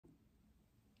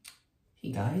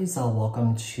Hey guys,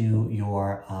 welcome to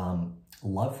your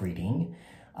love reading.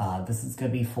 This is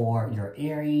going to be for your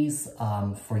Aries,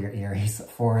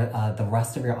 for the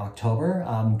rest of your October,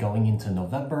 going into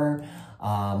November.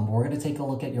 We're going to take a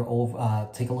look at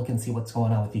take a look and see what's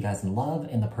going on with you guys in love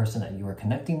and the person that you are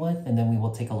connecting with, and then we will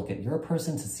take a look at your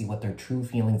person to see what their true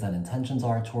feelings and intentions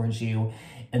are towards you.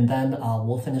 And then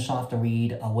we'll finish off the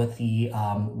read with the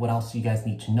what else you guys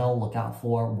need to know, look out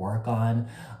for, work on.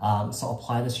 So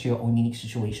apply this to your own unique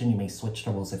situation. You may switch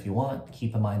the rules if you want.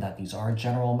 Keep in mind that these are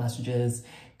general messages.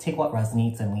 Take what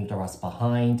resonates and leave the rest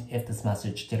behind. If this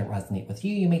message didn't resonate with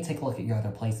you, you may take a look at your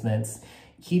other placements.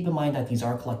 Keep in mind that these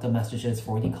are collective messages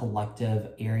for the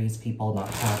collective Aries people, not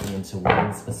tapping into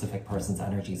one specific person's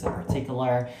energies in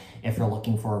particular. If you're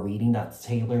looking for a reading that's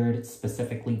tailored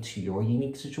specifically to your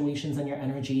unique situations and your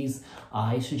energies,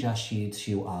 I suggest you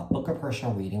to book a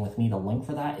personal reading with me. The link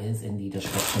for that is in the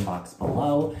description box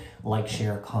below. Like,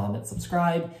 share, comment,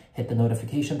 subscribe, hit the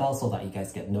notification bell so that you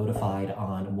guys get notified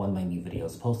on when my new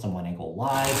videos post and when I go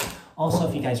live. Also,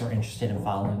 if you guys are interested in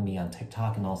following me on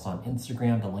TikTok and also on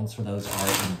Instagram, the links for those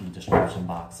are in the description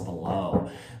box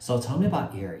below. So tell me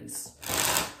about Aries.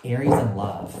 Aries in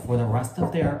love. For the rest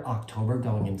of their October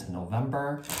going into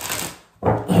November.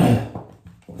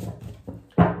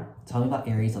 Tell me about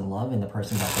Aries in love and the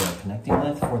person that they're connecting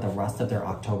with for the rest of their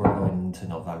October going into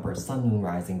November. Sun, Moon,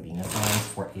 Rising, Venus signs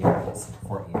for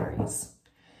Aries.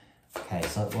 Okay,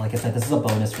 so like I said, this is a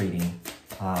bonus reading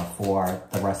for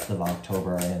the rest of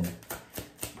October and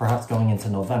perhaps going into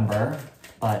November.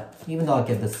 But even though I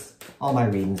give all my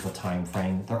readings a time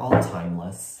frame, they're all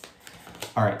timeless.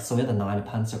 All right, so we have the Nine of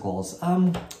Pentacles.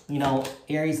 You know,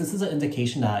 Aries, this is an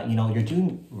indication that, you know, you're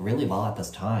doing really well at this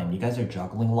time. You guys are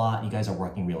juggling a lot. You guys are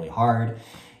working really hard.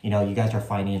 You know, you guys are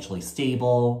financially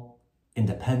stable,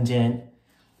 independent,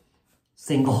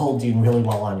 single, doing really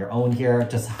well on your own here.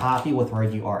 Just happy with where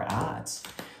you are at.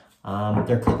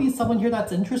 There could be someone here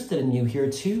that's interested in you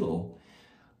here too.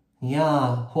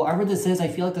 Yeah, whoever this is, I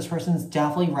feel like this person's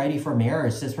definitely ready for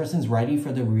marriage. This person's ready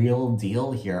for the real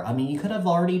deal here. I mean, you could have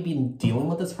already been dealing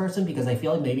with this person because I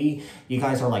feel like maybe you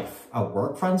guys are like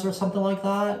work friends or something like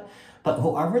that. But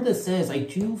whoever this is, I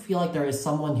do feel like there is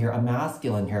someone here, a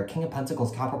masculine here, King of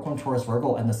Pentacles, Capricorn, Taurus,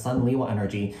 Virgo, and the Sun, Leo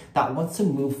energy that wants to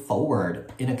move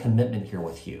forward in a commitment here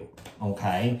with you,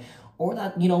 okay? Or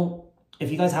that, you know,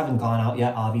 if you guys haven't gone out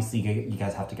yet, obviously you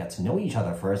guys have to get to know each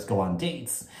other first, go on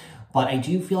dates. But I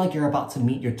do feel like you're about to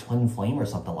meet your twin flame or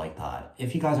something like that,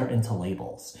 if you guys are into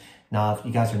labels. Now, if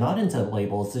you guys are not into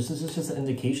labels, this is just an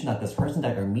indication that this person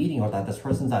that you're meeting or that this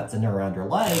person that's in or around your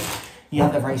life, you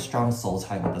have a very strong soul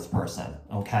tie with this person,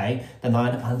 okay? The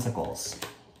Nine of Pentacles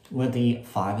with the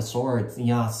Five of Swords.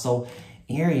 Yeah, so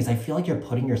Aries, I feel like you're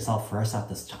putting yourself first at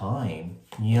this time.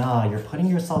 Yeah, you're putting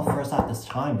yourself first at this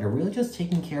time. You're really just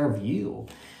taking care of you.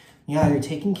 Yeah, you're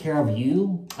taking care of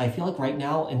you. I feel like right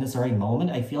now, in this very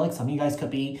moment, I feel like some of you guys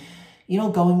could be, you know,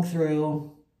 going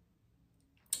through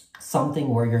something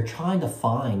where you're trying to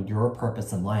find your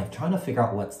purpose in life, trying to figure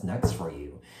out what's next for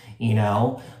you. You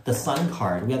know, the Sun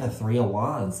card, we have the Three of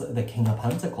Wands, the King of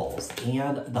Pentacles,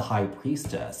 and the High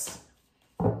Priestess.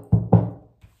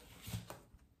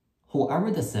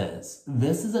 Whoever this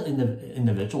is an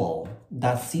individual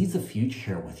that sees the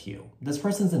future with you. This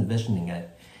person's envisioning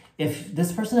it. If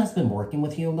this person has been working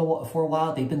with you for a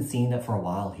while, they've been seeing it for a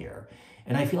while here.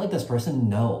 And I feel like this person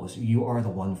knows you are the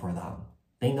one for them.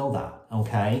 They know that,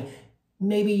 okay?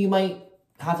 Maybe you might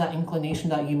have that inclination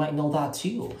that you might know that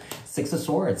too. Six of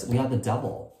Swords, we have the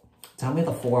Devil. Tell me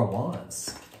the Four of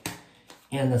Wands.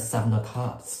 And the Seven of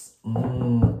Cups.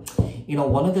 You know,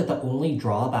 one of the only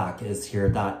drawback is here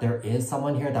that there is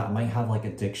someone here that might have like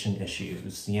addiction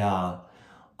issues. Yeah.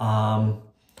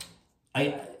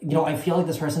 I feel like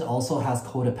this person also has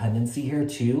codependency here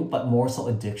too, but more so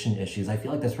addiction issues. I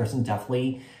feel like this person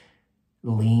definitely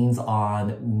leans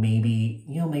on maybe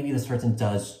this person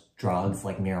does drugs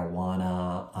like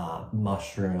marijuana,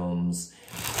 mushrooms,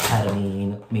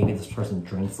 ketamine. Maybe this person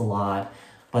drinks a lot.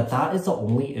 But that is the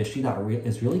only issue that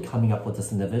is really coming up with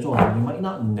this individual. And you might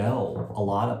not know a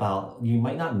lot about, you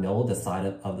might not know the side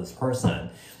of this person.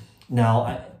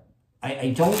 Now,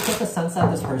 I don't get the sense that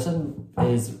this person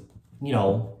is, you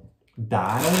know,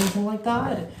 bad or anything like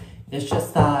that. It's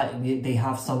just that they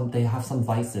have some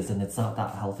vices and it's not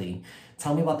that healthy.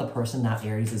 Tell me about the person that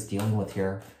Aries is dealing with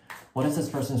here. What is this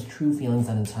person's true feelings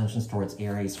and intentions towards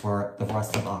Aries for the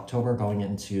rest of October going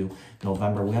into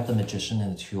November? We have the Magician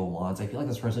and the Two of Wands. I feel like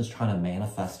this person is trying to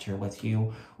manifest here with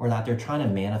you, or that they're trying to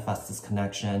manifest this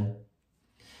connection.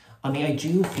 I mean, I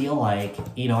do feel like,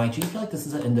 you know, this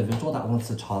is an individual that wants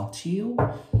to talk to you.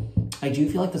 I do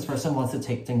feel like this person wants to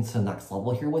take things to the next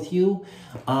level here with you.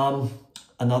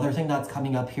 Another thing that's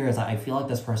coming up here is that I feel like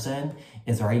this person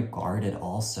is very guarded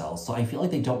also. So I feel like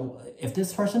they don't, if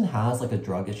this person has like a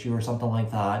drug issue or something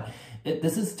like that,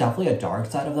 this is definitely a dark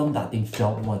side of them that they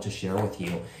don't want to share with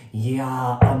you.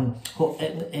 Yeah, well,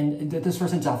 and this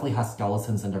person definitely has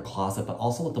skeletons in their closet, but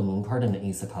also with the Moon card and the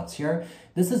Ace of Cups here,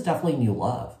 this is definitely new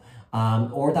love.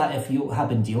 Or that if you have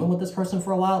been dealing with this person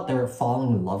for a while, they're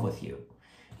falling in love with you.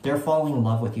 They're falling in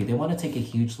love with you. They want to take a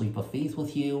huge leap of faith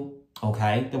with you.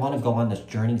 Okay, they want to go on this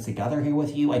journey together here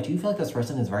with you. I do feel like this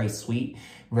person is very sweet,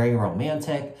 very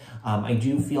romantic. I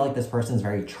do feel like this person is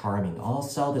very charming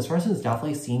also. This person is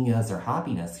definitely seeing you as their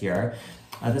happiness here.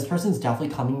 This person is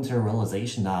definitely coming to a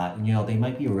realization that, you know, they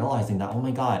might be realizing that, oh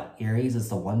my God, Aries is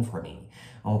the one for me.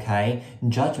 Okay,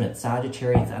 Judgment,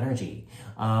 Sagittarius energy.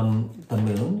 The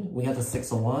Moon, we have the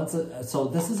Six of Wands. So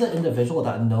this is an individual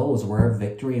that knows where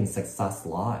victory and success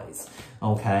lies.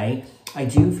 Okay, I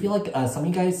do feel like some of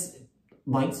you guys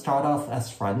might start off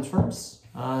as friends first.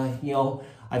 You know,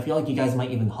 I feel like you guys might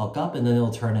even hook up and then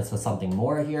it'll turn into something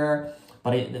more here.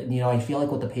 But, you know, I feel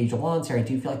like with the Page of Wands here, I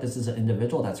do feel like this is an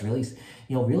individual that's really,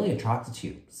 you know, really attracted to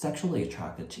you, sexually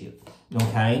attracted to you,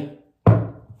 okay?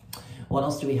 What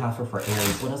else do we have for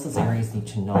Aries? What else does Aries need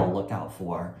to know, look out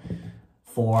for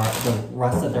the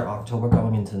rest of their October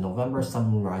going into November,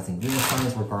 Sun, Moon, Rising, Venus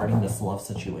signs regarding this love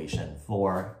situation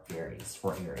for Aries,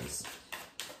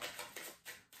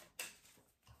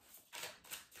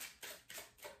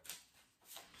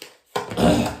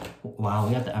 Wow,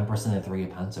 we have the Empress and the Three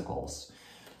of Pentacles.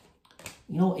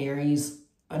 You know, Aries,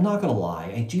 I'm not going to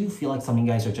lie. I do feel like some of you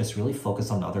guys are just really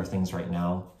focused on other things right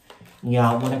now.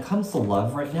 Yeah, when it comes to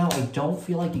love right now, I don't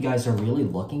feel like you guys are really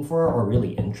looking for it or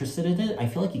really interested in it. I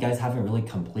feel like you guys haven't really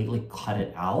completely cut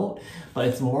it out. But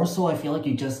it's more so I feel like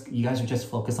you guys are just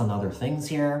focused on other things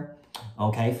here.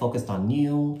 Okay, focused on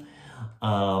you.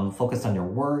 Focused on your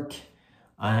work.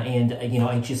 And, you know,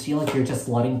 I just feel like you're just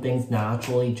letting things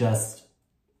naturally just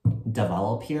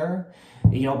develop here,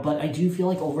 you know, but I do feel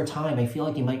like over time, I feel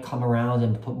like you might come around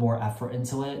and put more effort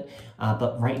into it.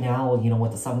 But right now, you know,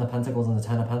 with the Seven of Pentacles and the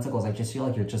Ten of Pentacles, I just feel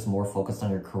like you're just more focused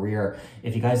on your career.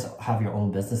 If you guys have your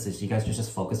own businesses, you guys are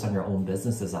just focused on your own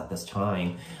businesses at this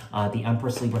time. The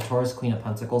Empress, Libra, Taurus, Queen of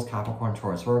Pentacles, Capricorn,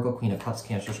 Taurus, Virgo, Queen of Cups,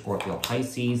 Cancer, Scorpio,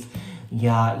 Pisces.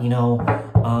 Yeah, you know,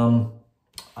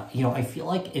 I feel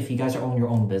like if you guys are owning your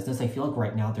own business, I feel like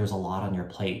right now there's a lot on your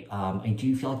plate. I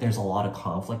do feel like there's a lot of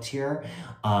conflict here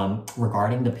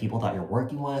regarding the people that you're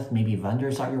working with, maybe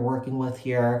vendors that you're working with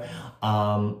here.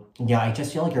 Yeah, I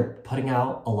just feel like you're putting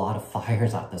out a lot of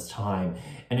fires at this time.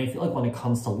 And I feel like when it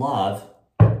comes to love,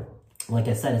 like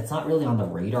I said, it's not really on the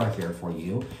radar here for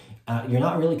you. You're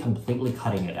not really completely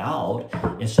cutting it out.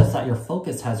 It's just that your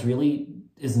focus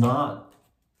is not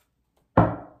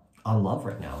on love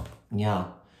right now. Yeah.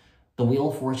 The Wheel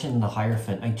of Fortune and the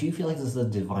Hierophant. I do feel like this is a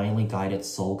divinely guided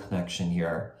soul connection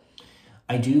here.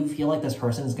 I do feel like this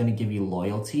person is going to give you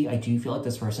loyalty. I do feel like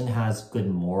this person has good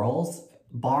morals,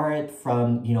 bar it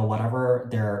from, you know, whatever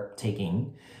they're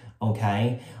taking,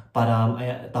 okay? But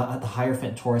the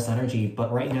Hierophant, Taurus energy.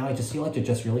 But right now, I just feel like they're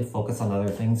just really focused on other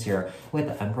things here. With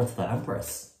the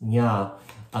Empress. Yeah.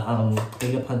 Yeah.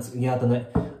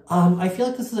 I feel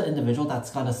like this is an individual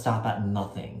that's going to stop at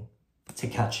nothing to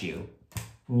catch you.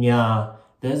 Yeah,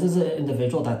 this is an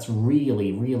individual that's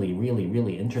really, really, really,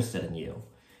 really interested in you.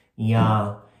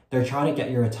 Yeah, they're trying to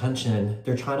get your attention.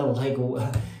 They're trying to like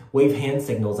wave hand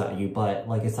signals at you. But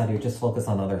like I said, you're just focused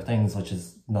on other things, which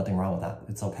is nothing wrong with that.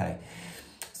 It's okay.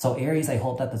 So Aries, I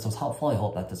hope that this was helpful. I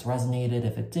hope that this resonated.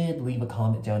 If it did, leave a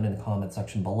comment down in the comment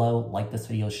section below. Like this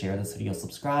video, share this video,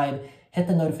 subscribe, hit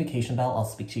the notification bell. I'll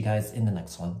speak to you guys in the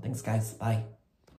next one. Thanks, guys. Bye.